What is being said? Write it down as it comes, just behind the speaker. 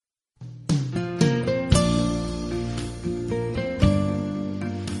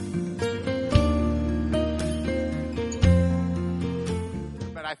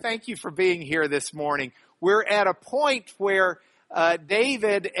thank you for being here this morning. We're at a point where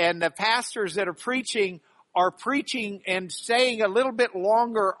David and the pastors that are preaching and saying a little bit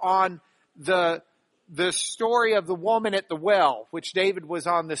longer on the story of the woman at the well, which David was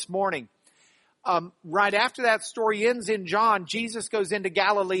on this morning. Right after that story ends in John, Jesus goes into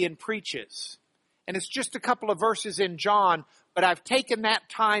Galilee and preaches. And it's just a couple of verses in John, but I've taken that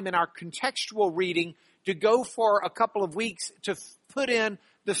time in our contextual reading to go for a couple of weeks to put in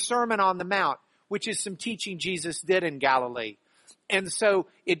the Sermon on the Mount, which is some teaching Jesus did in Galilee. And so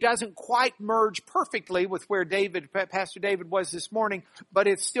it doesn't quite merge perfectly with where Pastor David was this morning, but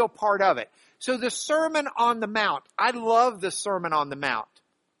it's still part of it. So the Sermon on the Mount, I love the Sermon on the Mount.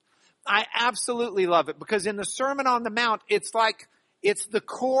 I absolutely love it because in the Sermon on the Mount, it's the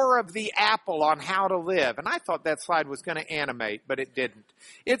core of the apple on how to live. And I thought that slide was going to animate, but it didn't.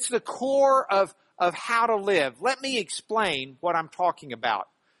 It's the core of how to live. Let me explain what I'm talking about.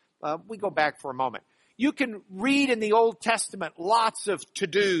 We go back for a moment. You can read in the Old Testament lots of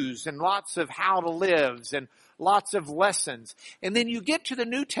to-dos and lots of how to lives and lots of lessons. And then you get to the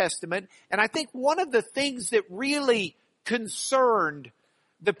New Testament, and I think one of the things that really concerned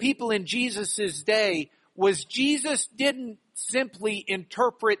the people in Jesus' day was Jesus didn't simply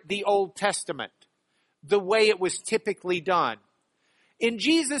interpret the Old Testament the way it was typically done. In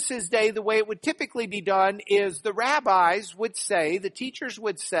Jesus' day, the way it would typically be done is the rabbis would say, the teachers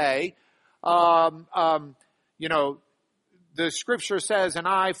would say, the scripture says an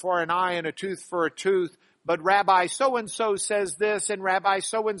eye for an eye and a tooth for a tooth, but Rabbi so-and-so says this and Rabbi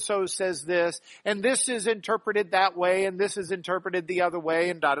so-and-so says this, and this is interpreted that way and this is interpreted the other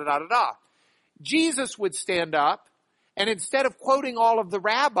way and da-da-da-da-da. Jesus would stand up and instead of quoting all of the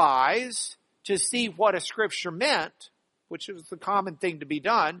rabbis to see what a scripture meant, which was the common thing to be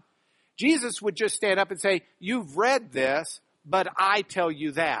done, Jesus would just stand up and say, you've read this, but I tell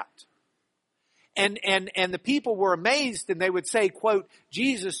you that. And the people were amazed and they would say, quote,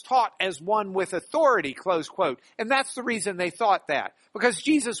 Jesus taught as one with authority, close quote. And that's the reason they thought that. Because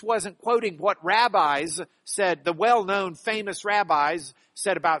Jesus wasn't quoting what rabbis said, the well-known famous rabbis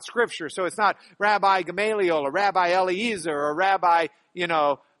said about scripture. So it's not Rabbi Gamaliel or Rabbi Eliezer or Rabbi,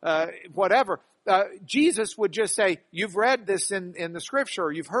 whatever. Jesus would just say, you've read this in the scripture,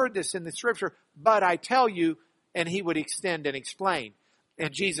 or you've heard this in the scripture, but I tell you, and he would extend and explain.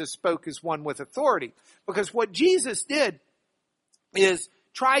 And Jesus spoke as one with authority. Because what Jesus did is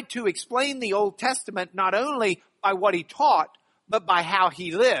tried to explain the Old Testament not only by what he taught, but by how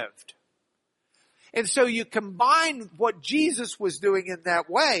he lived. And so you combine what Jesus was doing in that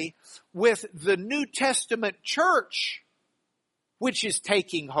way with the New Testament church, which is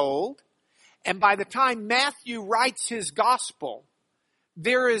taking hold. And by the time Matthew writes his gospel,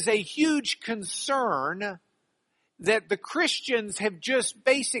 there is a huge concern that the Christians have just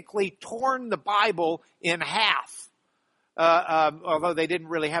basically torn the Bible in half. Although they didn't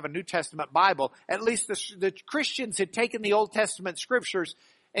really have a New Testament Bible, at least the Christians had taken the Old Testament scriptures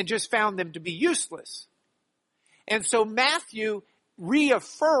and just found them to be useless. And so Matthew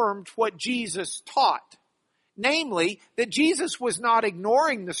reaffirmed what Jesus taught. Namely, that Jesus was not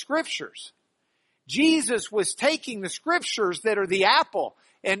ignoring the scriptures. Jesus was taking the scriptures that are the apple,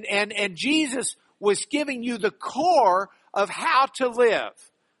 and Jesus was giving you the core of how to live,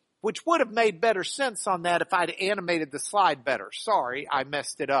 which would have made better sense on that if I'd animated the slide better. Sorry, I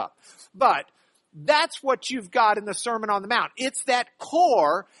messed it up. But that's what you've got in the Sermon on the Mount. It's that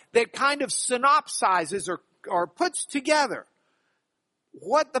core that kind of synopsizes or puts together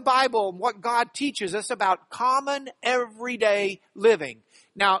what the Bible and what God teaches us about common everyday living.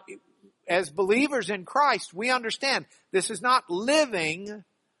 Now, as believers in Christ, we understand this is not living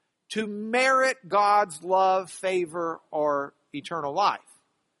to merit God's love, favor, or eternal life.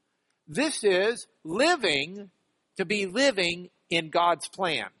 This is living to be living in God's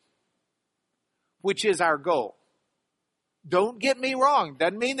plan, which is our goal. Don't get me wrong.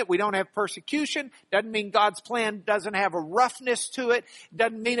 Doesn't mean that we don't have persecution. Doesn't mean God's plan doesn't have a roughness to it.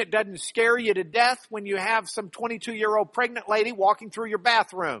 Doesn't mean it doesn't scare you to death when you have some 22-year-old pregnant lady walking through your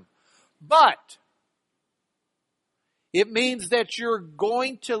bathroom. But it means that you're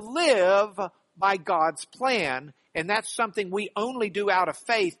going to live by God's plan, and that's something we only do out of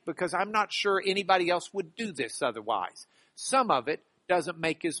faith because I'm not sure anybody else would do this otherwise. Some of it doesn't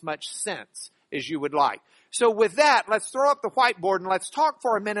make as much sense as you would like. So with that, let's throw up the whiteboard and let's talk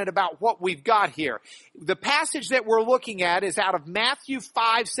for a minute about what we've got here. The passage that we're looking at is out of Matthew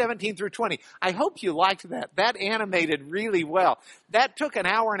 5:17 through 20. I hope you liked that. That animated really well. That took an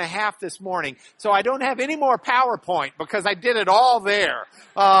hour and a half this morning, so I don't have any more PowerPoint because I did it all there.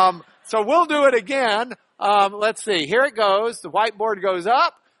 So we'll do it again. Let's see. Here it goes. The whiteboard goes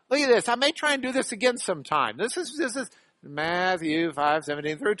up. Look at this. I may try and do this again sometime. This is Matthew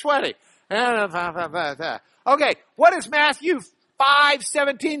 5:17 through 20. Okay, what does Matthew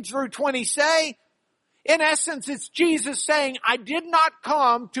 5:17 through 20 say? In essence, it's Jesus saying, I did not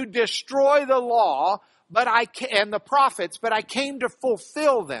come to destroy the law and the prophets, but I came to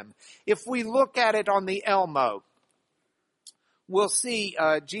fulfill them. If we look at it on the Elmo, we'll see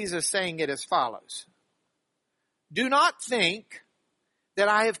Jesus saying it as follows. Do not think that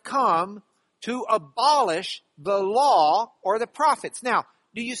I have come to abolish the law or the prophets. Now,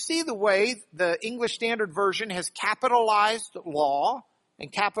 do you see the way the English Standard Version has capitalized law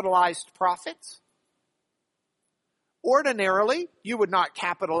and capitalized prophets? Ordinarily, you would not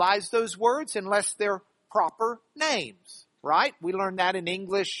capitalize those words unless they're proper names, right? We learned that in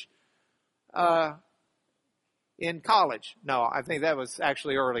English in college. No, I think that was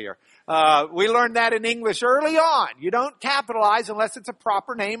actually earlier. We learned that in English early on. You don't capitalize unless it's a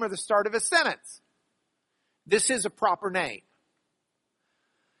proper name or the start of a sentence. This is a proper name.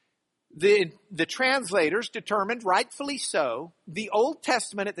 The translators determined, rightfully so, the Old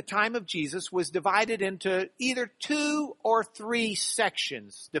Testament at the time of Jesus was divided into either 2 or 3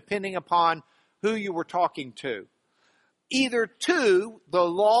 sections, depending upon who you were talking to. Either 2, the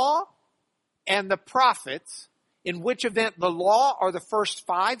law and the prophets, in which event the law are the first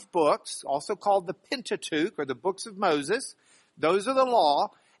 5 books, also called the Pentateuch or the books of Moses. Those are the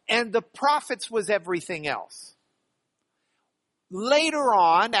law. And the prophets was everything else. Later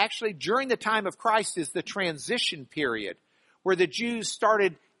on, actually during the time of Christ, is the transition period where the Jews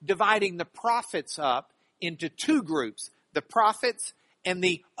started dividing the prophets up into 2 groups, the prophets and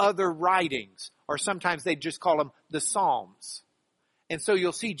the other writings, or sometimes they just call them the Psalms. And so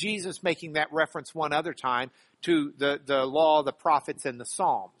you'll see Jesus making that reference one other time to the law, the prophets, and the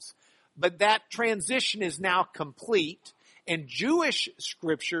Psalms. But that transition is now complete, and Jewish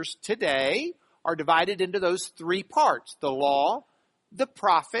scriptures today are divided into those 3 parts, the law, the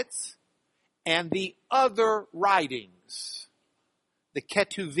prophets, and the other writings, the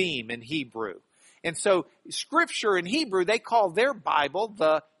Ketuvim in Hebrew. And so scripture in Hebrew, they call their Bible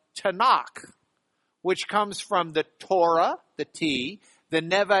the Tanakh, which comes from the Torah, the T, the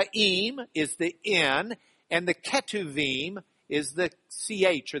Nevi'im is the N, and the Ketuvim is the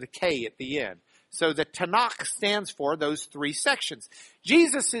CH or the K at the end. So the Tanakh stands for those 3 sections.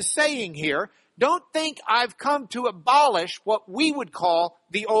 Jesus is saying here, don't think I've come to abolish what we would call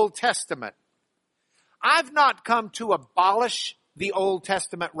the Old Testament. I've not come to abolish the Old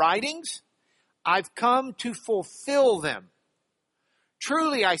Testament writings. I've come to fulfill them.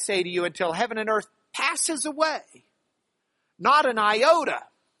 Truly, I say to you, until heaven and earth passes away, not an iota,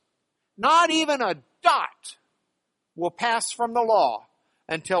 not even a dot will pass from the law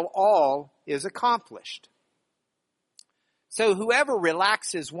until all is accomplished. So whoever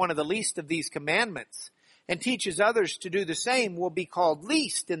relaxes one of the least of these commandments and teaches others to do the same will be called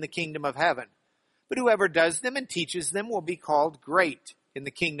least in the kingdom of heaven. But whoever does them and teaches them will be called great in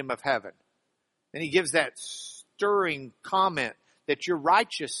the kingdom of heaven. And he gives that stirring comment that your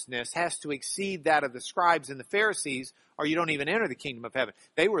righteousness has to exceed that of the scribes and the Pharisees, or you don't even enter the kingdom of heaven.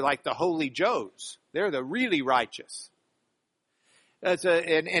 They were like the holy Joes. They're the really righteous.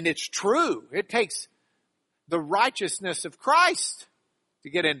 And it's true. It takes the righteousness of Christ to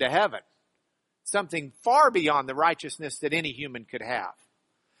get into heaven. Something far beyond the righteousness that any human could have.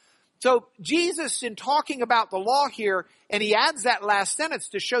 So Jesus, in talking about the law here, and he adds that last sentence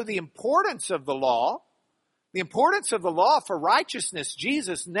to show the importance of the law for righteousness,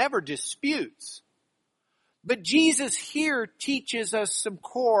 Jesus never disputes. But Jesus here teaches us some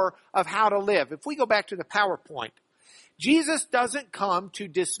core of how to live. If we go back to the PowerPoint, Jesus doesn't come to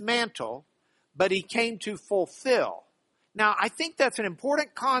dismantle, but he came to fulfill. Now, I think that's an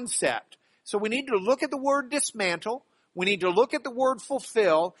important concept. So we need to look at the word dismantle, we need to look at the word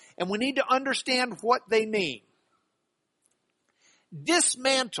fulfill, and we need to understand what they mean.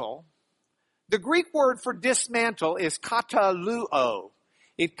 Dismantle, the Greek word for dismantle is kataluo.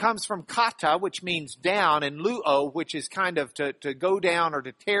 It comes from kata, which means down, and luo, which is kind of to go down or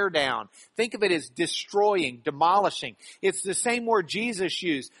to tear down. Think of it as destroying, demolishing. It's the same word Jesus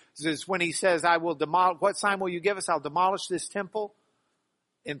used when he says, I will demolish, what sign will you give us? I'll demolish this temple,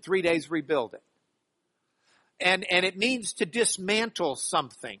 in 3 days rebuild it. And it means to dismantle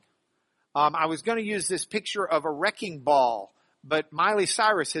something. I was going to use this picture of a wrecking ball, but Miley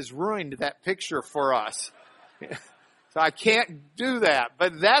Cyrus has ruined that picture for us. So I can't do that.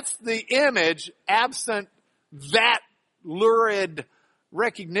 But that's the image, absent that lurid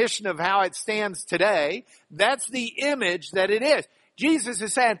recognition of how it stands today. That's the image that it is. Jesus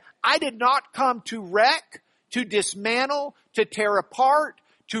is saying, I did not come to wreck, to dismantle, to tear apart,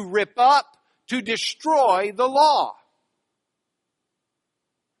 to rip up, to destroy the law.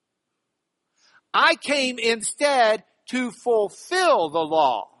 I came instead to fulfill the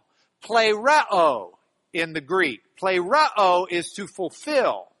law. Plereo in the Greek. Plereo is to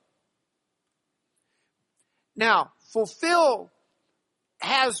fulfill. Now, fulfill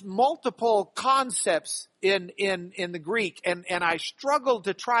has multiple concepts in the Greek, and I struggled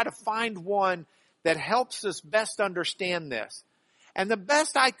to try to find one that helps us best understand this. And the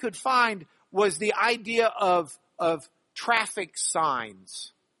best I could find was the idea of traffic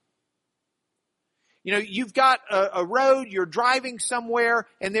signs. You know, you've got a road, you're driving somewhere,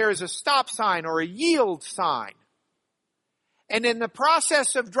 and there is a stop sign or a yield sign. And in the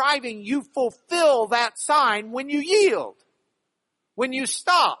process of driving, you fulfill that sign when you yield, when you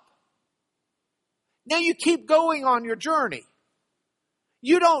stop. Now you keep going on your journey.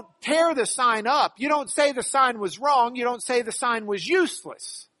 You don't tear the sign up. You don't say the sign was wrong. You don't say the sign was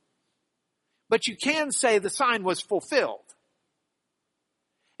useless. But you can say the sign was fulfilled.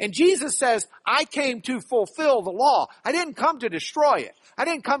 And Jesus says, I came to fulfill the law. I didn't come to destroy it. I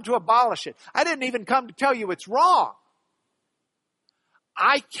didn't come to abolish it. I didn't even come to tell you it's wrong.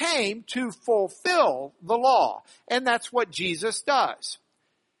 I came to fulfill the law. And that's what Jesus does.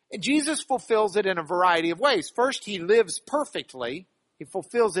 And Jesus fulfills it in a variety of ways. First, he lives perfectly. He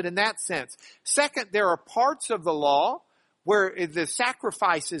fulfills it in that sense. Second, there are parts of the law where the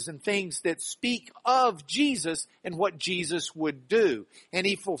sacrifices and things that speak of Jesus and what Jesus would do. And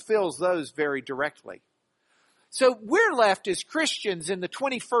he fulfills those very directly. So we're left as Christians in the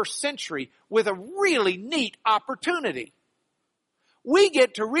 21st century with a really neat opportunity. We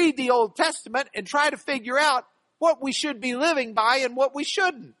get to read the Old Testament and try to figure out what we should be living by and what we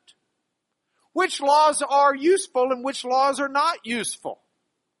shouldn't. Which laws are useful and which laws are not useful.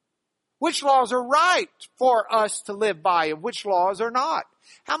 Which laws are right for us to live by and which laws are not.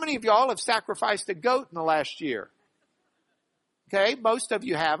 How many of y'all have sacrificed a goat in the last year? Okay, most of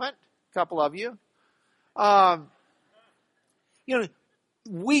you haven't. A couple of you.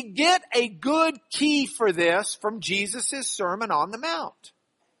 We get a good key for this from Jesus' Sermon on the Mount.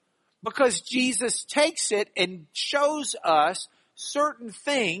 Because Jesus takes it and shows us certain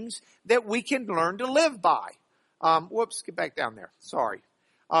things that we can learn to live by. Get back down there. Sorry.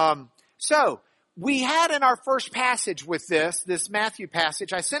 So, we had in our first passage with this Matthew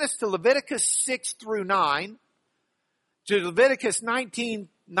passage, I sent us to Leviticus 6 through 9, to Leviticus 19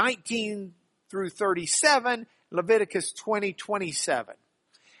 through 37, Leviticus 20:27.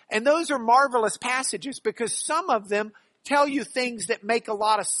 And those are marvelous passages because some of them tell you things that make a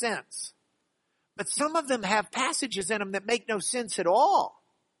lot of sense. But some of them have passages in them that make no sense at all.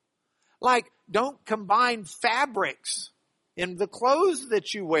 Like, don't combine fabrics in the clothes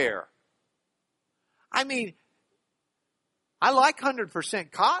that you wear. I mean, I like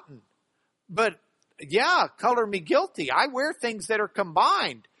 100% cotton, but yeah, color me guilty. I wear things that are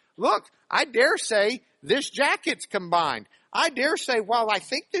combined. Look, I dare say this jacket's combined. I dare say while I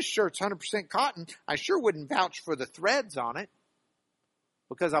think this shirt's 100% cotton, I sure wouldn't vouch for the threads on it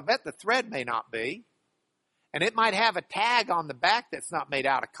because I'll bet the thread may not be. And it might have a tag on the back that's not made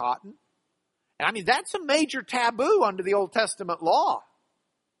out of cotton. And I mean, that's a major taboo under the Old Testament law.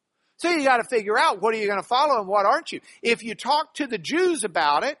 So you got to figure out what are you going to follow and what aren't you. If you talk to the Jews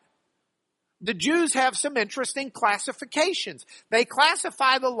about it, the Jews have some interesting classifications. They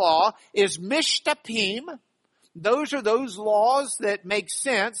classify the law as mishtapim. Those are those laws that make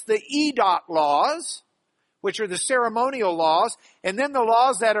sense. The edot laws, which are the ceremonial laws, and then the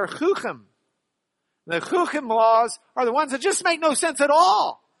laws that are chukim. The chukim laws are the ones that just make no sense at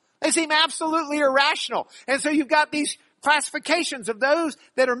all. They seem absolutely irrational. And so you've got these classifications of those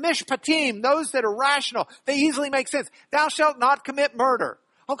that are mishpatim, those that are rational. They easily make sense. Thou shalt not commit murder.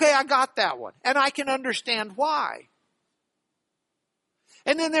 Okay, I got that one. And I can understand why.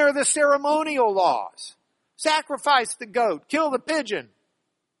 And then there are the ceremonial laws. Sacrifice the goat, kill the pigeon,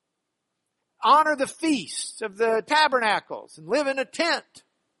 honor the feast of the tabernacles, and live in a tent.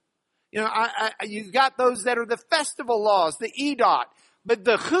 You know, you've got those that are the festival laws, the edot. But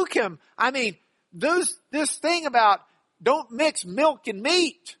the chukim, I mean, this thing about don't mix milk and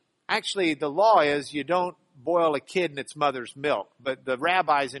meat. Actually, the law is you don't boil a kid in its mother's milk. But the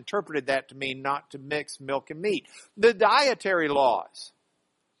rabbis interpreted that to mean not to mix milk and meat. The dietary laws.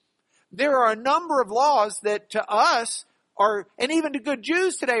 There are a number of laws that to us are, and even to good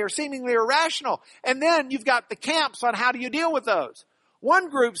Jews today, are seemingly irrational. And then you've got the camps on how do you deal with those. One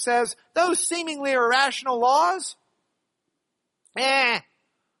group says those seemingly irrational laws, don't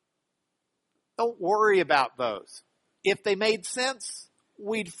worry about those. If they made sense,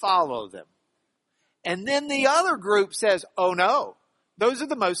 we'd follow them. And then the other group says, oh no, Those are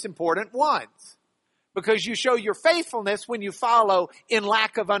the most important ones, because you show your faithfulness when you follow in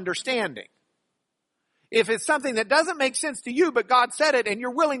lack of understanding. If it's something that doesn't make sense to you, but God said it and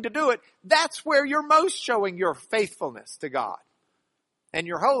you're willing to do it, that's where you're most showing your faithfulness to God and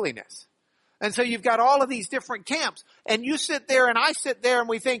your holiness. And so you've got all of these different camps, and you sit there and I sit there and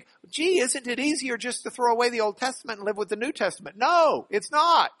we think, gee, isn't it easier just to throw away the Old Testament and live with the New Testament? No, it's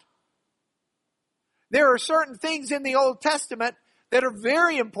not. There are certain things in the Old Testament that are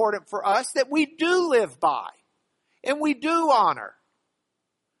very important for us that we do live by and we do honor.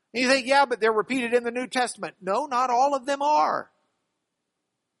 And you think, yeah, but they're repeated in the New Testament. No, not all of them are.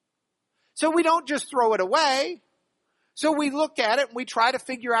 So we don't just throw it away. So we look at it and we try to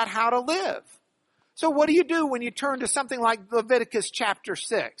figure out how to live. So what do you do when you turn to something like Leviticus chapter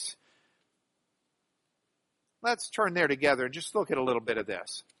 6? Let's turn there together and just look at a little bit of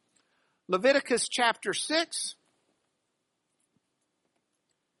this. Leviticus chapter 6.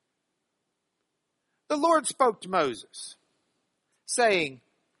 The Lord spoke to Moses, saying,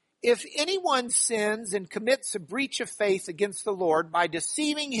 if anyone sins and commits a breach of faith against the Lord by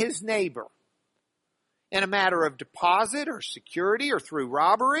deceiving his neighbor in a matter of deposit or security or through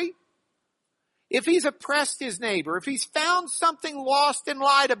robbery, if he's oppressed his neighbor, if he's found something lost and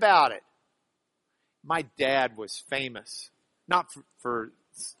lied about it. My dad was famous, not for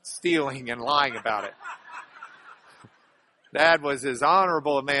stealing and lying about it. Dad was as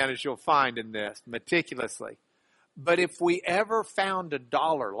honorable a man as you'll find in this, meticulously. But if we ever found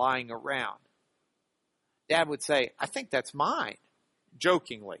 $1 lying around, Dad would say, I think that's mine,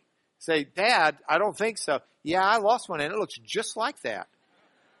 jokingly. Say, Dad, I don't think so. Yeah, I lost one and it looks just like that.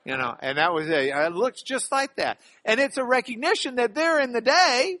 You know, and that was it looks just like that. And it's a recognition that there in the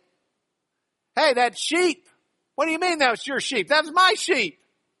day, hey, that sheep, what do you mean that was your sheep? That was my sheep.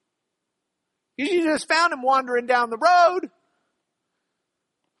 You just found him wandering down the road.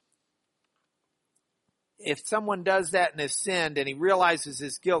 If someone does that and has sinned and he realizes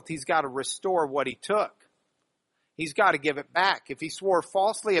his guilt, he's got to restore what he took. He's got to give it back. If he swore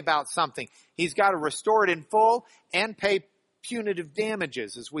falsely about something, he's got to restore it in full and pay punitive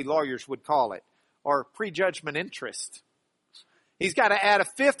damages, as we lawyers would call it, or prejudgment interest. He's got to add a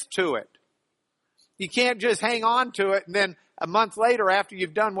fifth to it. You can't just hang on to it and then a month later after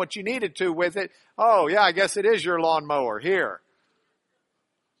you've done what you needed to with it, oh yeah, I guess it is your lawnmower. Here.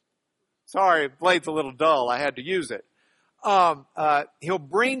 Sorry, the blade's a little dull. I had to use it. He'll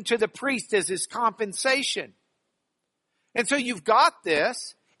bring to the priest as his compensation. And so you've got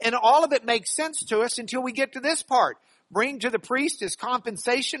this, and all of it makes sense to us until we get to this part. Bring to the priest as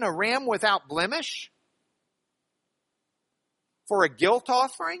compensation a ram without blemish for a guilt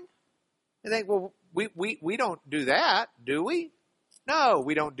offering. You think, well, we don't do that, do we? No,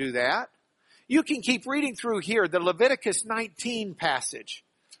 we don't do that. You can keep reading through here, the Leviticus 19 passage.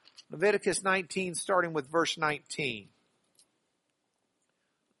 Leviticus 19, starting with verse 19.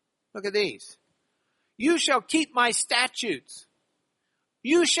 Look at these. You shall keep my statutes.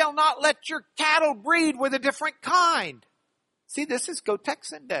 You shall not let your cattle breed with a different kind. See, this is Go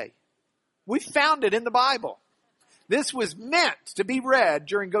Texan Day. We found it in the Bible. This was meant to be read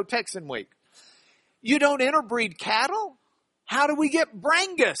during Go Texan Week. You don't interbreed cattle? How do we get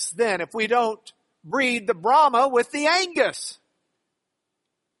Brangus then if we don't breed the Brahma with the Angus?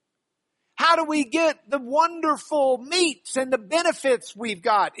 How do we get the wonderful meats and the benefits we've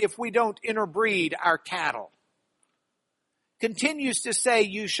got if we don't interbreed our cattle? Continues to say,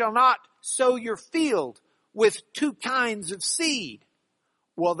 you shall not sow your field with two kinds of seed.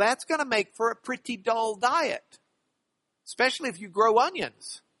 Well, that's going to make for a pretty dull diet, especially if you grow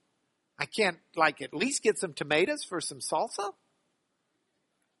onions. I can't, at least get some tomatoes for some salsa.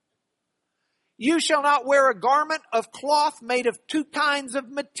 You shall not wear a garment of cloth made of two kinds of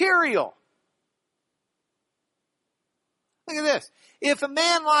material. Look at this. If a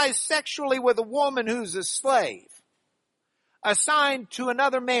man lies sexually with a woman who's a slave, assigned to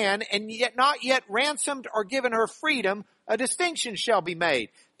another man and yet not yet ransomed or given her freedom, a distinction shall be made.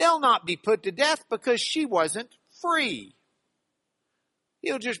 They'll not be put to death because she wasn't free.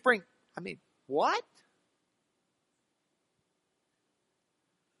 He'll just what?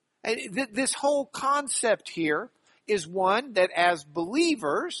 This whole concept here is one that as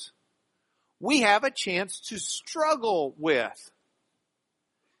believers, we have a chance to struggle with.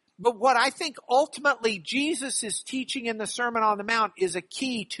 But what I think ultimately Jesus is teaching in the Sermon on the Mount is a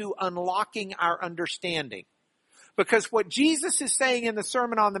key to unlocking our understanding. Because what Jesus is saying in the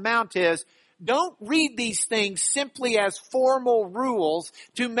Sermon on the Mount is, Don't read these things simply as formal rules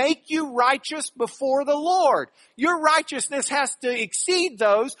to make you righteous before the Lord. Your righteousness has to exceed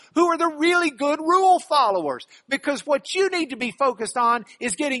those who are the really good rule followers. Because what you need to be focused on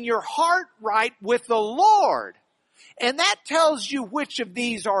is getting your heart right with the Lord. And that tells you which of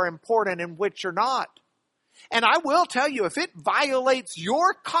these are important and which are not. And I will tell you, if it violates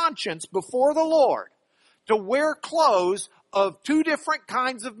your conscience before the Lord to wear clothes of two different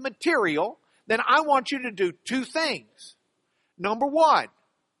kinds of material, then I want you to do two things. Number one,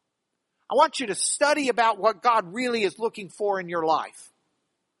 I want you to study about what God really is looking for in your life,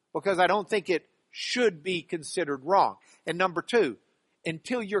 because I don't think it should be considered wrong. And number two,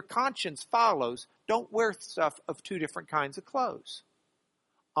 until your conscience follows, don't wear stuff of two different kinds of clothes.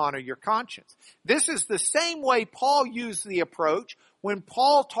 Honor your conscience. This is the same way Paul used the approach when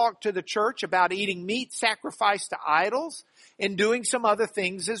Paul talked to the church about eating meat sacrificed to idols and doing some other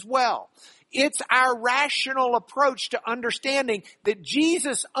things as well. It's our rational approach to understanding that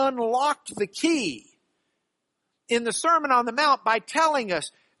Jesus unlocked the key in the Sermon on the Mount by telling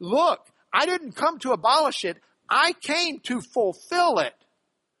us, look, I didn't come to abolish it. I came to fulfill it.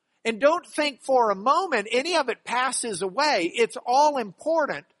 And don't think for a moment any of it passes away. It's all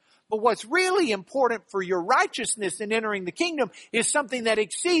important. But what's really important for your righteousness in entering the kingdom is something that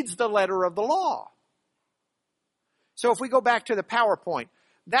exceeds the letter of the law. So if we go back to the PowerPoint,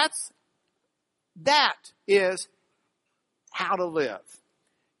 that is how to live.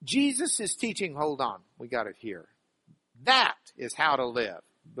 Jesus is teaching, hold on, we got it here. That is how to live.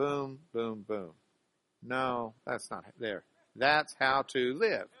 Boom, boom, boom. No, that's not there. That's how to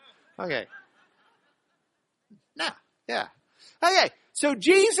live. Okay. Now, yeah. Okay, so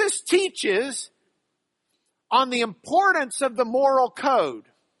Jesus teaches on the importance of the moral code.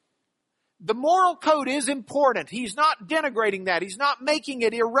 The moral code is important. He's not denigrating that. He's not making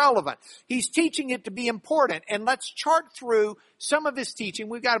it irrelevant. He's teaching it to be important. And let's chart through some of his teaching.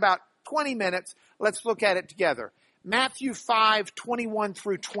 We've got about 20 minutes. Let's look at it together. Matthew 5:21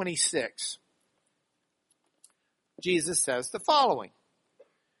 through 26. Jesus says the following.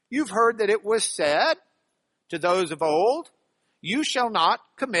 You've heard that it was said to those of old, you shall not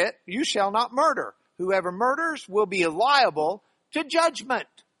murder. Whoever murders will be liable to judgment.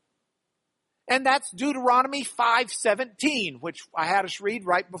 And that's Deuteronomy 5:17, which I had us read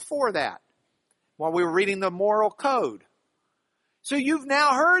right before that, while we were reading the moral code. So you've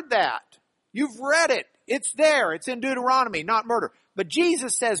now heard that. You've read it. It's there. It's in Deuteronomy, not murder. But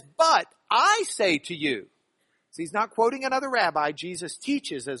Jesus says, but I say to you. So he's not quoting another rabbi. Jesus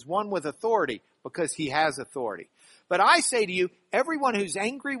teaches as one with authority because he has authority. But I say to you, everyone who's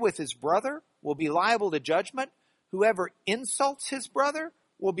angry with his brother will be liable to judgment. Whoever insults his brother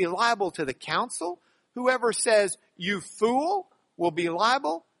will be liable to the council. Whoever says, you fool, will be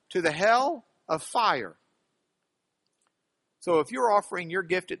liable to the hell of fire. So if you're offering your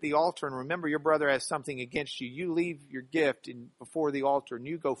gift at the altar and remember your brother has something against you, you leave your gift before the altar and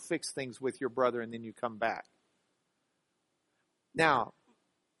you go fix things with your brother and then you come back. Now,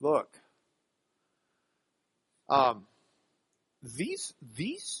 look,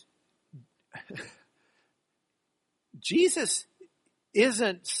 Jesus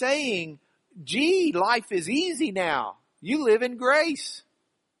isn't saying, gee, life is easy now. You live in grace.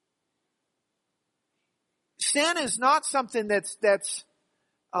 Sin is not something that's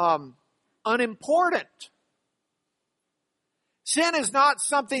unimportant. Sin is not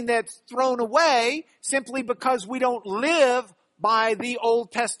something that's thrown away simply because we don't live by the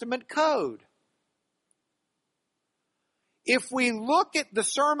Old Testament code. If we look at the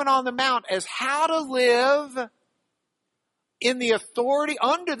Sermon on the Mount as how to live in the authority,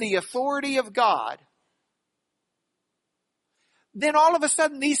 under the authority of God, then all of a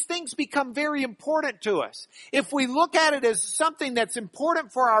sudden these things become very important to us. If we look at it as something that's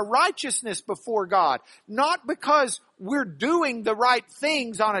important for our righteousness before God, not because we're doing the right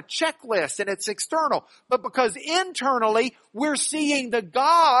things on a checklist and it's external, but because internally we're seeing the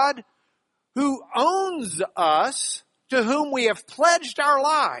God who owns us, to whom we have pledged our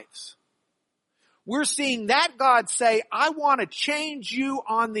lives. We're seeing that God say, I want to change you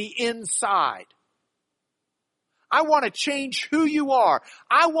on the inside. I want to change who you are.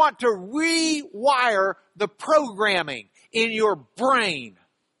 I want to rewire the programming in your brain.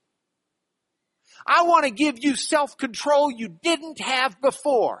 I want to give you self-control you didn't have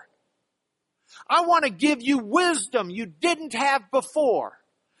before. I want to give you wisdom you didn't have before.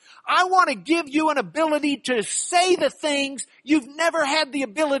 I want to give you an ability to say the things you've never had the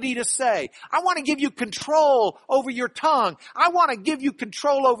ability to say. I want to give you control over your tongue. I want to give you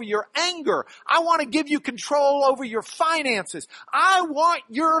control over your anger. I want to give you control over your finances. I want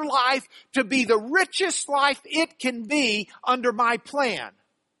your life to be the richest life it can be under my plan.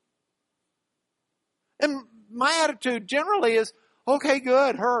 And my attitude generally is, okay,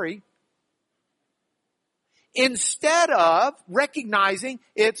 good, hurry. Instead of recognizing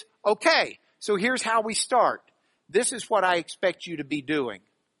it's okay. So here's how we start. This is what I expect you to be doing.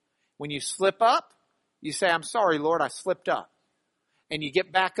 When you slip up, you say, I'm sorry, Lord, I slipped up. And you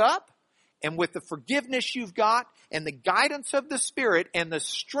get back up, and with the forgiveness you've got, and the guidance of the Spirit, and the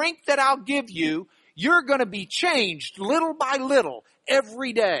strength that I'll give you, you're going to be changed little by little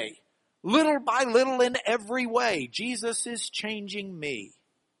every day. Little by little in every way. Jesus is changing me.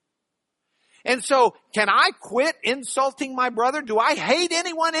 And so, can I quit insulting my brother? Do I hate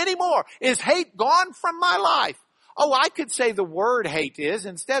anyone anymore? Is hate gone from my life? Oh, I could say the word hate is.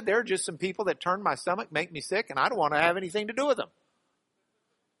 Instead, there are just some people that turn my stomach, make me sick, and I don't want to have anything to do with them.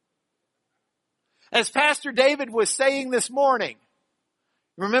 As Pastor David was saying this morning,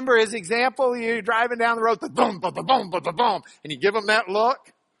 remember his example? You're driving down the road, boom, boom, boom, boom, boom, boom, and you give them that look,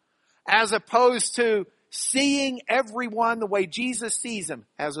 as opposed to seeing everyone the way Jesus sees them,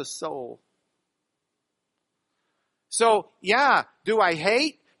 as a soul. So, yeah, do I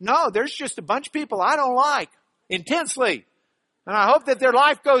hate? No, there's just a bunch of people I don't like intensely. And I hope that their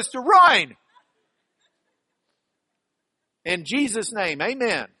life goes to ruin. In Jesus' name,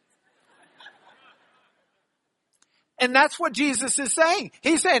 amen. And that's what Jesus is saying.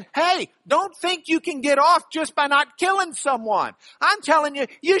 He's saying, hey, don't think you can get off just by not killing someone. I'm telling you,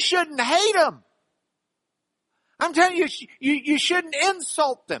 you shouldn't hate them. I'm telling you, you shouldn't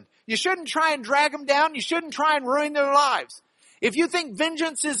insult them. You shouldn't try and drag them down. You shouldn't try and ruin their lives. If you think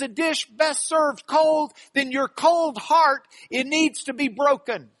vengeance is a dish best served cold, then your cold heart, it needs to be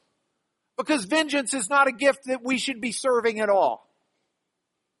broken. Because vengeance is not a gift that we should be serving at all.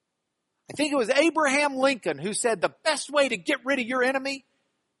 I think it was Abraham Lincoln who said the best way to get rid of your enemy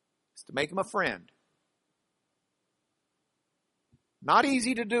is to make him a friend. Not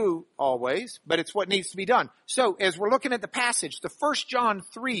easy to do always, but it's what needs to be done. So as we're looking at the passage, the 1 John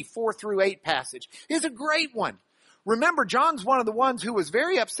 3, 4 through 8 passage is a great one. Remember, John's one of the ones who was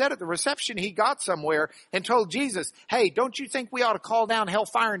very upset at the reception he got somewhere and told Jesus, hey, don't you think we ought to call down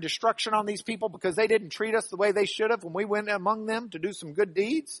hellfire and destruction on these people because they didn't treat us the way they should have when we went among them to do some good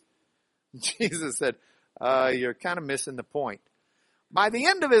deeds? Jesus said, you're kind of missing the point. By the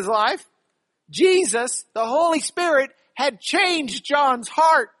end of his life, Jesus, the Holy Spirit, had changed John's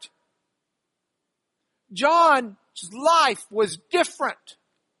heart. John's life was different.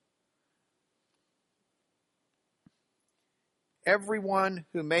 Everyone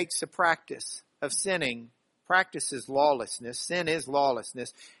who makes a practice of sinning practices lawlessness. Sin is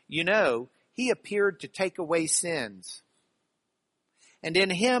lawlessness. You know, he appeared to take away sins. And in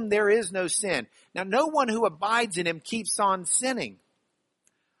him there is no sin. Now, no one who abides in him keeps on sinning.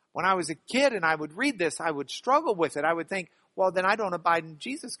 When I was a kid and I would read this, I would struggle with it. I would think, well, then I don't abide in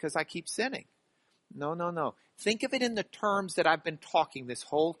Jesus because I keep sinning. No. Think of it in the terms that I've been talking this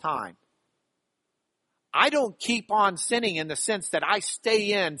whole time. I don't keep on sinning in the sense that I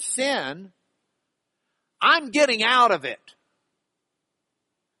stay in sin. I'm getting out of it.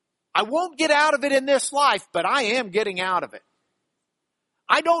 I won't get out of it in this life, but I am getting out of it.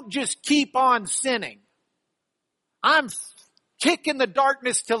 I don't just keep on sinning. I'm kicking the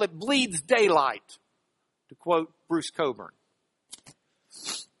darkness till it bleeds daylight, to quote Bruce Cockburn.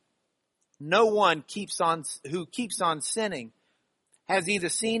 No one who keeps on sinning has either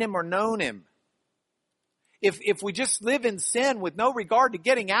seen him or known him. If we just live in sin with no regard to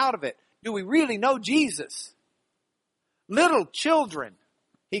getting out of it, do we really know Jesus? Little children.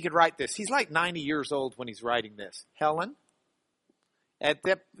 He could write this. He's like 90 years old when he's writing this. Helen's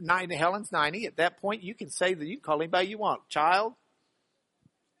 90. At that point, you can say that you can call anybody you want. Child.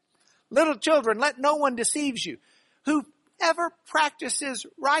 Little children, let no one deceive you. Whoever practices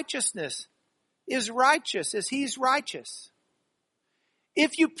righteousness is righteous as he's righteous.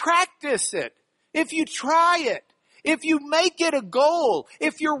 If you practice it, if you try it, if you make it a goal,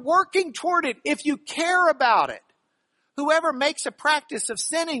 if you're working toward it, if you care about it, whoever makes a practice of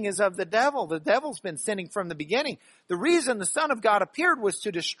sinning is of the devil. The devil's been sinning from the beginning. The reason the Son of God appeared was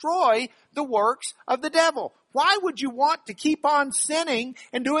to destroy the works of the devil. Why would you want to keep on sinning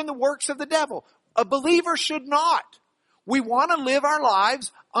and doing the works of the devil? A believer should not. We want to live our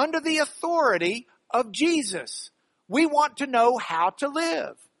lives under the authority of Jesus. We want to know how to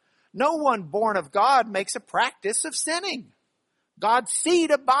live. No one born of God makes a practice of sinning. God's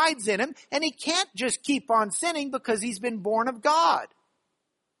seed abides in him, and he can't just keep on sinning because he's been born of God.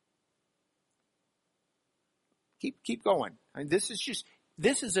 Keep going. I mean, this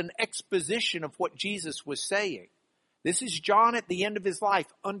is an exposition of what Jesus was saying. This is John at the end of his life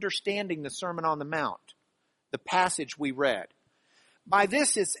understanding the Sermon on the Mount, the passage we read. By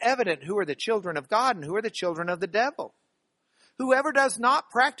this it's evident who are the children of God and who are the children of the devil. Whoever does not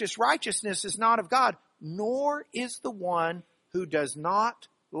practice righteousness is not of God, nor is the one who does not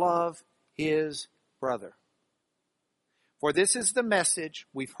love his brother. For this is the message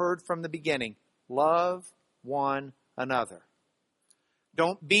we've heard from the beginning. Love one another.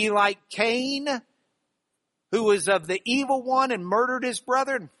 Don't be like Cain, who was of the evil one and murdered his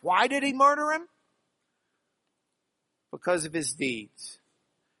brother. And why did he murder him? Because of his deeds.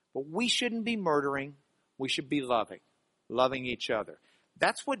 But we shouldn't be murdering. We should be loving each other.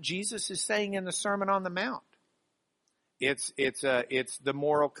 That's what Jesus is saying in the Sermon on the Mount. It's the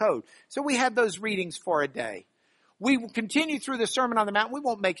moral code. So we had those readings for a day. We will continue through the Sermon on the Mount. We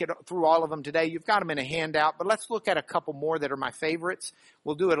won't make it through all of them today. You've got them in a handout, but let's look at a couple more that are my favorites.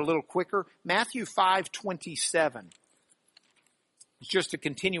 We'll do it a little quicker. Matthew 5:27. It's just a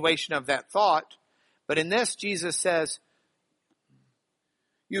continuation of that thought. But in this, Jesus says,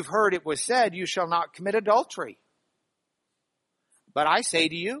 you've heard it was said, you shall not commit adultery. But I say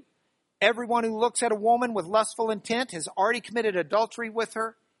to you, everyone who looks at a woman with lustful intent has already committed adultery with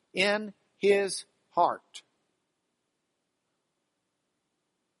her in his heart.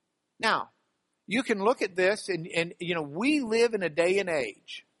 Now, you can look at this and we live in a day and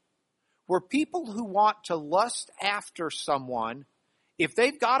age where people who want to lust after someone, if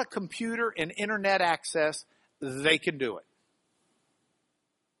they've got a computer and internet access, they can do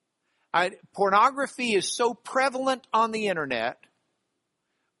it. Pornography is so prevalent on the internet.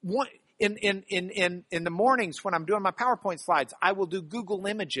 In the mornings when I'm doing my PowerPoint slides, I will do Google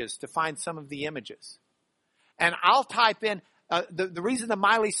Images to find some of the images. And I'll type in, the reason the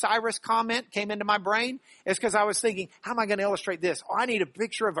Miley Cyrus comment came into my brain is because I was thinking, how am I going to illustrate this? Oh, I need a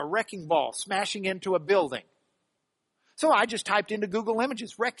picture of a wrecking ball smashing into a building. So I just typed into Google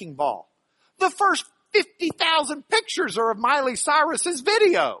Images, wrecking ball. The first 50,000 pictures are of Miley Cyrus's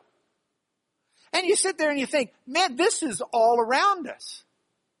video. And you sit there and you think, man, this is all around us.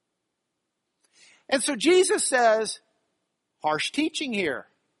 And so Jesus says, harsh teaching here.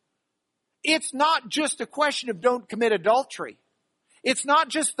 It's not just a question of don't commit adultery. It's not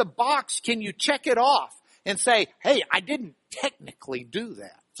just the box, can you check it off and say, hey, I didn't technically do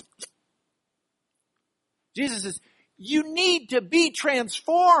that. Jesus says, you need to be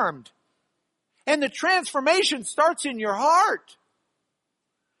transformed. And the transformation starts in your heart.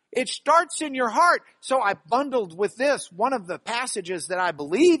 It starts in your heart. So I bundled with this one of the passages that I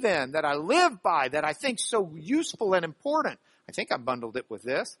believe in, that I live by, that I think so useful and important. I think I bundled it with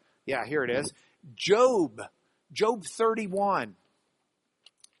this. Yeah, here it is. Job 31.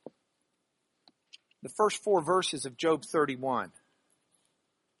 The first 4 verses of Job 31.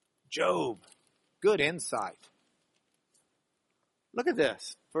 Job, good insight. Look at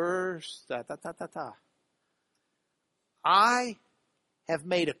this. Verse, I have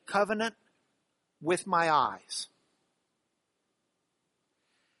made a covenant with my eyes.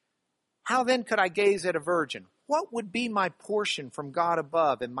 How then could I gaze at a virgin? What would be my portion from God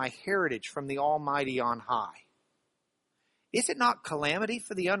above and my heritage from the Almighty on high? Is it not calamity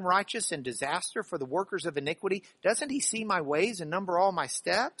for the unrighteous and disaster for the workers of iniquity? Doesn't he see my ways and number all my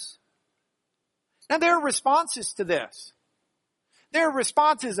steps? Now there are responses to this. There are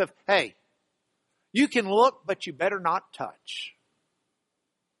responses of, hey, you can look, but you better not touch.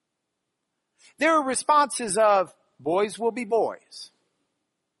 There are responses of, boys will be boys.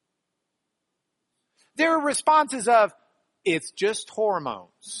 There are responses of, it's just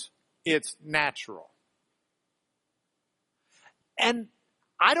hormones. It's natural. And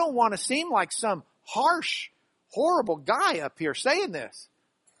I don't want to seem like some harsh, horrible guy up here saying this,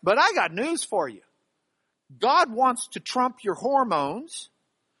 but I got news for you. God wants to trump your hormones.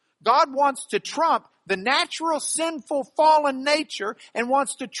 God wants to trump the natural, sinful, fallen nature and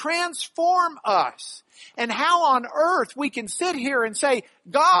wants to transform us. And how on earth we can sit here and say,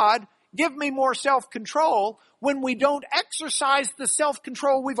 God, give me more self-control when we don't exercise the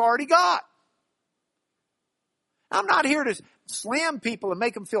self-control we've already got. I'm not here to slam people and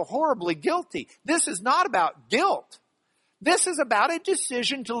make them feel horribly guilty. This is not about guilt. This is about a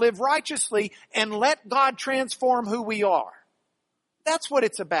decision to live righteously and let God transform who we are. That's what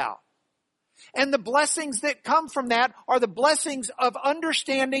it's about. And the blessings that come from that are the blessings of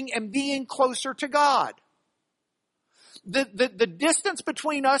understanding and being closer to God. The distance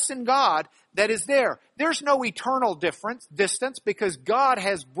between us and God that is there. There's no eternal distance because God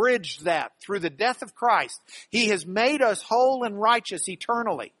has bridged that through the death of Christ. He has made us whole and righteous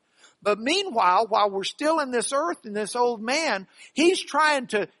eternally. But meanwhile, while we're still in this earth and this old man, he's trying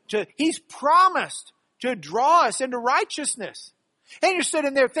he's promised to draw us into righteousness. And you're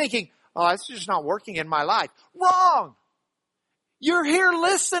sitting there thinking, oh, it's just not working in my life. Wrong! You're here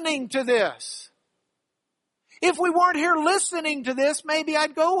listening to this. If we weren't here listening to this, maybe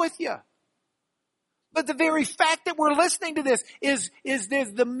I'd go with you. But the very fact that we're listening to this is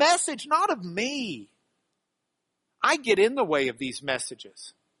the message not of me. I get in the way of these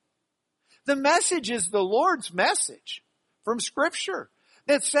messages. The message is the Lord's message from Scripture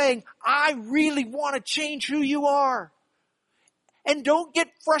that's saying, I really want to change who you are. And don't get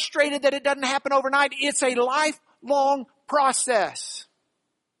frustrated that it doesn't happen overnight. It's a lifelong process.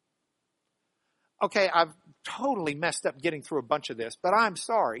 Okay, I've totally messed up getting through a bunch of this, but I'm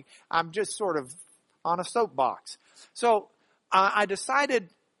sorry. I'm just sort of on a soapbox. So I decided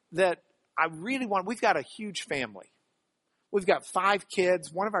that we've got a huge family. We've got 5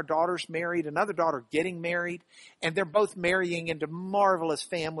 kids. One of our daughters married, another daughter getting married, and they're both marrying into marvelous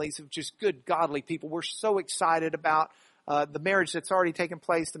families of just good, godly people. We're so excited about the marriage that's already taken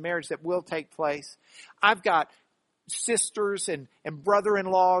place, the marriage that will take place. I've got sisters and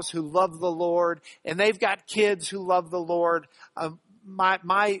brother-in-laws who love the Lord, and they've got kids who love the Lord.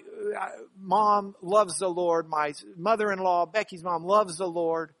 My mom loves the Lord. My mother-in-law, Becky's mom, loves the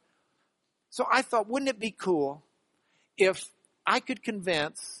Lord. So I thought, wouldn't it be cool if I could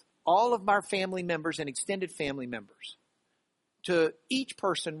convince all of our family members and extended family members to each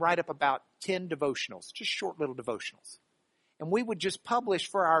person write up about 10 devotionals, just short little devotionals. And we would just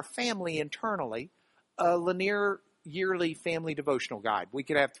publish for our family internally a linear yearly family devotional guide. We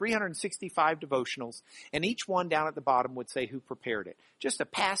could have 365 devotionals, and each one down at the bottom would say who prepared it. Just a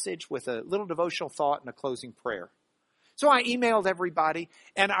passage with a little devotional thought and a closing prayer. So I emailed everybody,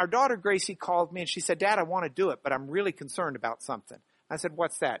 and our daughter Gracie called me and she said, Dad, I want to do it, but I'm really concerned about something. I said,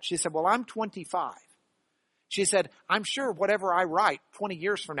 what's that? She said, well, I'm 25. She said, I'm sure whatever I write 20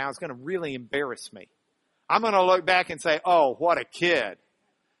 years from now is going to really embarrass me. I'm going to look back and say, oh, what a kid.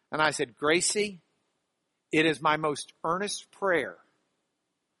 And I said, Gracie, it is my most earnest prayer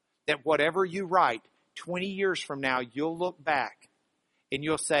that whatever you write 20 years from now, you'll look back and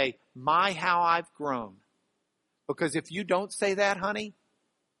you'll say, my, how I've grown. Because if you don't say that, honey,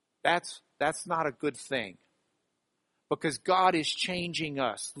 that's not a good thing. Because God is changing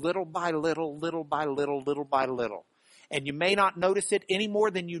us little by little, little by little, little by little. And you may not notice it any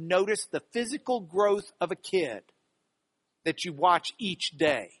more than you notice the physical growth of a kid that you watch each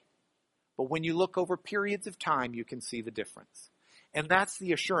day. But when you look over periods of time, you can see the difference. And that's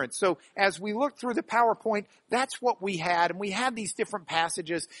the assurance. So as we look through the PowerPoint, that's what we had. And we had these different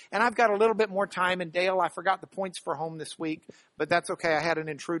passages. And I've got a little bit more time. And Dale, I forgot the points for home this week. But that's okay. I had an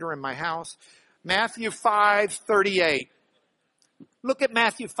intruder in my house. Matthew 5:38. Look at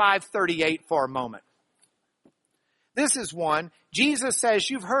Matthew 5:38 for a moment. This is one. Jesus says,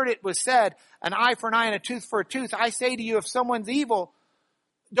 you've heard it was said, an eye for an eye and a tooth for a tooth. I say to you, if someone's evil,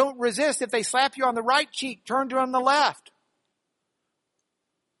 don't resist. If they slap you on the right cheek, turn to them the left.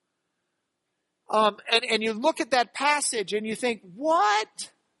 And you look at that passage and you think,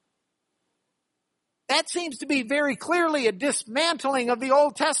 what? That seems to be very clearly a dismantling of the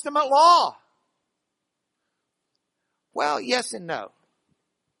Old Testament law. Well, yes and no.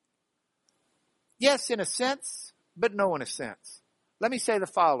 Yes, in a sense, but no in a sense. Let me say the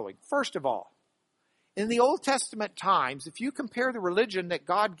following. First of all, in the Old Testament times, if you compare the religion that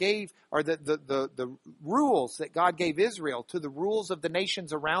God gave, or the rules that God gave Israel to the rules of the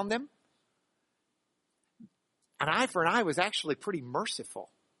nations around them, an eye for an eye was actually pretty merciful.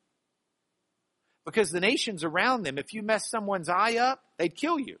 Because the nations around them, if you messed someone's eye up, they'd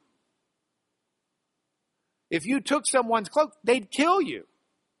kill you. If you took someone's cloak, they'd kill you.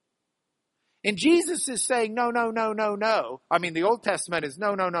 And Jesus is saying, no, no, no, no, no. I mean, the Old Testament is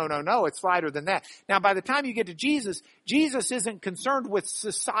no, no, no, no, no. It's lighter than that. Now, by the time you get to Jesus, Jesus isn't concerned with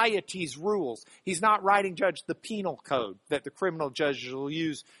society's rules. He's not writing, Judge, the penal code that the criminal judges will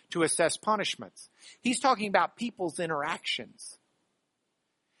use to assess punishments. He's talking about people's interactions.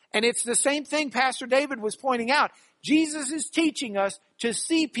 And it's the same thing Pastor David was pointing out. Jesus is teaching us to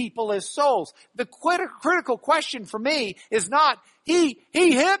see people as souls. The critical question for me is not, he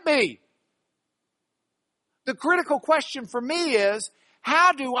hit me. The critical question for me is,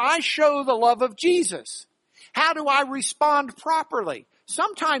 how do I show the love of Jesus? How do I respond properly?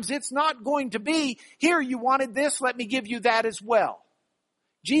 Sometimes it's not going to be, here, you wanted this, let me give you that as well.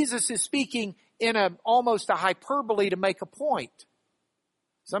 Jesus is speaking almost a hyperbole to make a point.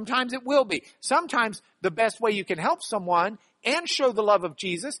 Sometimes it will be. Sometimes the best way you can help someone and show the love of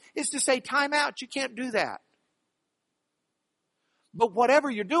Jesus is to say, time out, you can't do that. But whatever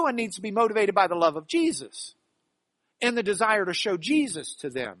you're doing needs to be motivated by the love of Jesus and the desire to show Jesus to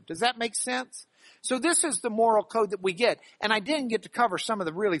them. Does that make sense? So this is the moral code that we get. And I didn't get to cover some of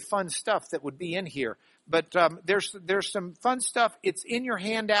the really fun stuff that would be in here. But there's some fun stuff. It's in your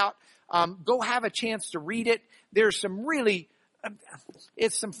handout. Go have a chance to read it. There's some really,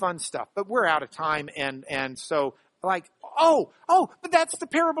 it's some fun stuff. But we're out of time. And so like, but that's the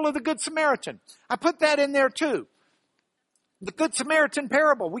parable of the Good Samaritan. I put that in there too. The Good Samaritan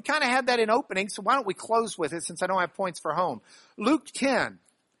parable. We kind of had that in opening, so why don't we close with it since I don't have points for home. Luke 10.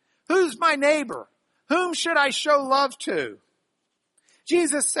 Who's my neighbor? Whom should I show love to?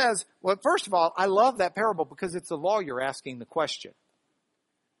 Jesus says, well, first of all, I love that parable because it's a lawyer asking the question.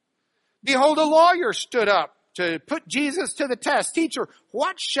 Behold, a lawyer stood up to put Jesus to the test. Teacher,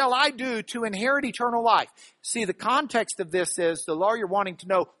 what shall I do to inherit eternal life? See, the context of this is the lawyer wanting to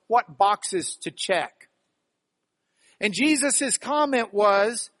know what boxes to check. And Jesus' comment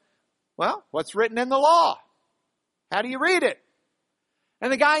was, well, what's written in the law? How do you read it?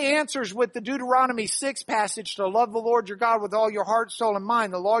 And the guy answers with the Deuteronomy 6 passage, to love the Lord your God with all your heart, soul, and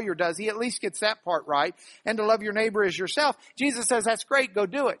mind. The lawyer does. He at least gets that part right. And to love your neighbor as yourself. Jesus says, that's great, go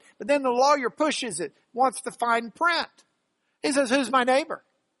do it. But then the lawyer pushes it, wants the fine print. He says, who's my neighbor?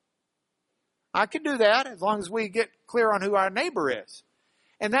 I can do that as long as we get clear on who our neighbor is.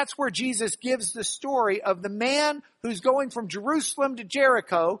 And that's where Jesus gives the story of the man who's going from Jerusalem to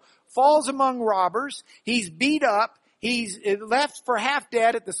Jericho, falls among robbers, he's beat up, he's left for half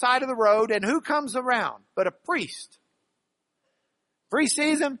dead at the side of the road, and who comes around but a priest? Priest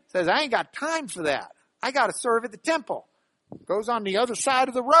sees him, says, I ain't got time for that. I got to serve at the temple. Goes on the other side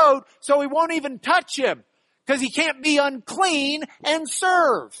of the road, so he won't even touch him, because he can't be unclean and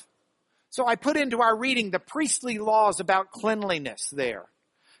serve. So I put into our reading the priestly laws about cleanliness there.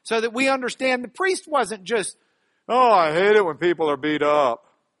 So that we understand the priest wasn't just, I hate it when people are beat up.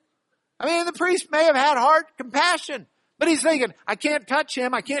 I mean, the priest may have had heart compassion, but he's thinking, I can't touch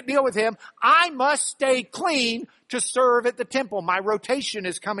him, I can't deal with him. I must stay clean to serve at the temple. My rotation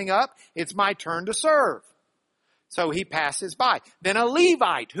is coming up. It's my turn to serve. So he passes by. Then a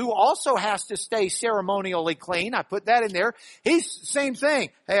Levite who also has to stay ceremonially clean. I put that in there. He's same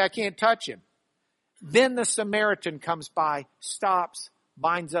thing. Hey, I can't touch him. Then the Samaritan comes by, stops,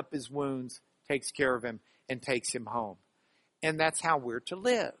 binds up his wounds, takes care of him, and takes him home. And that's how we're to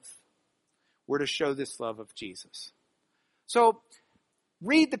live. We're to show this love of Jesus. So,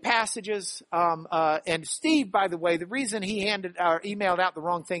 read the passages. And Steve, by the way, the reason he emailed out the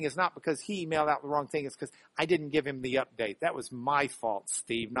wrong thing is not because he emailed out the wrong thing. It's because I didn't give him the update. That was my fault,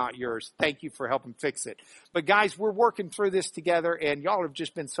 Steve, not yours. Thank you for helping fix it. But guys, we're working through this together, and y'all have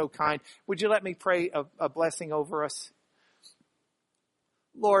just been so kind. Would you let me pray a blessing over us?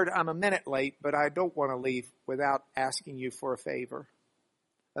 Lord, I'm a minute late, but I don't want to leave without asking you for a favor,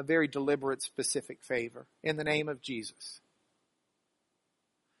 a very deliberate, specific favor, in the name of Jesus.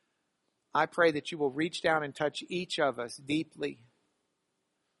 I pray that you will reach down and touch each of us deeply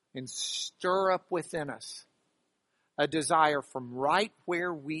and stir up within us a desire from right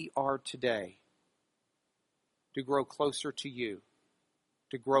where we are today to grow closer to you,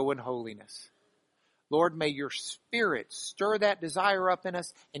 to grow in holiness. Lord, may your Spirit stir that desire up in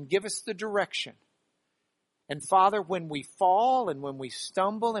us and give us the direction. And Father, when we fall and when we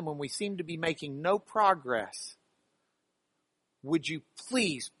stumble and when we seem to be making no progress, would you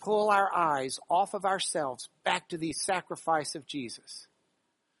please pull our eyes off of ourselves back to the sacrifice of Jesus,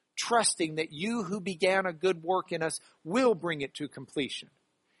 trusting that you who began a good work in us will bring it to completion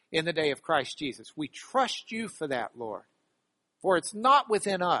in the day of Christ Jesus. We trust you for that, Lord, for it's not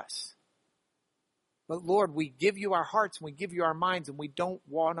within us. But Lord, we give you our hearts and we give you our minds, and we don't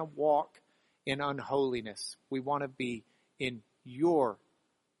want to walk in unholiness. We want to be in your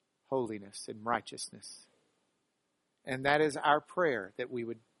holiness and righteousness. And that is our prayer, that we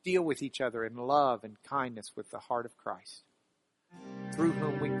would deal with each other in love and kindness with the heart of Christ. Through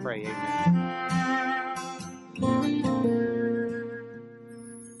whom we pray, amen.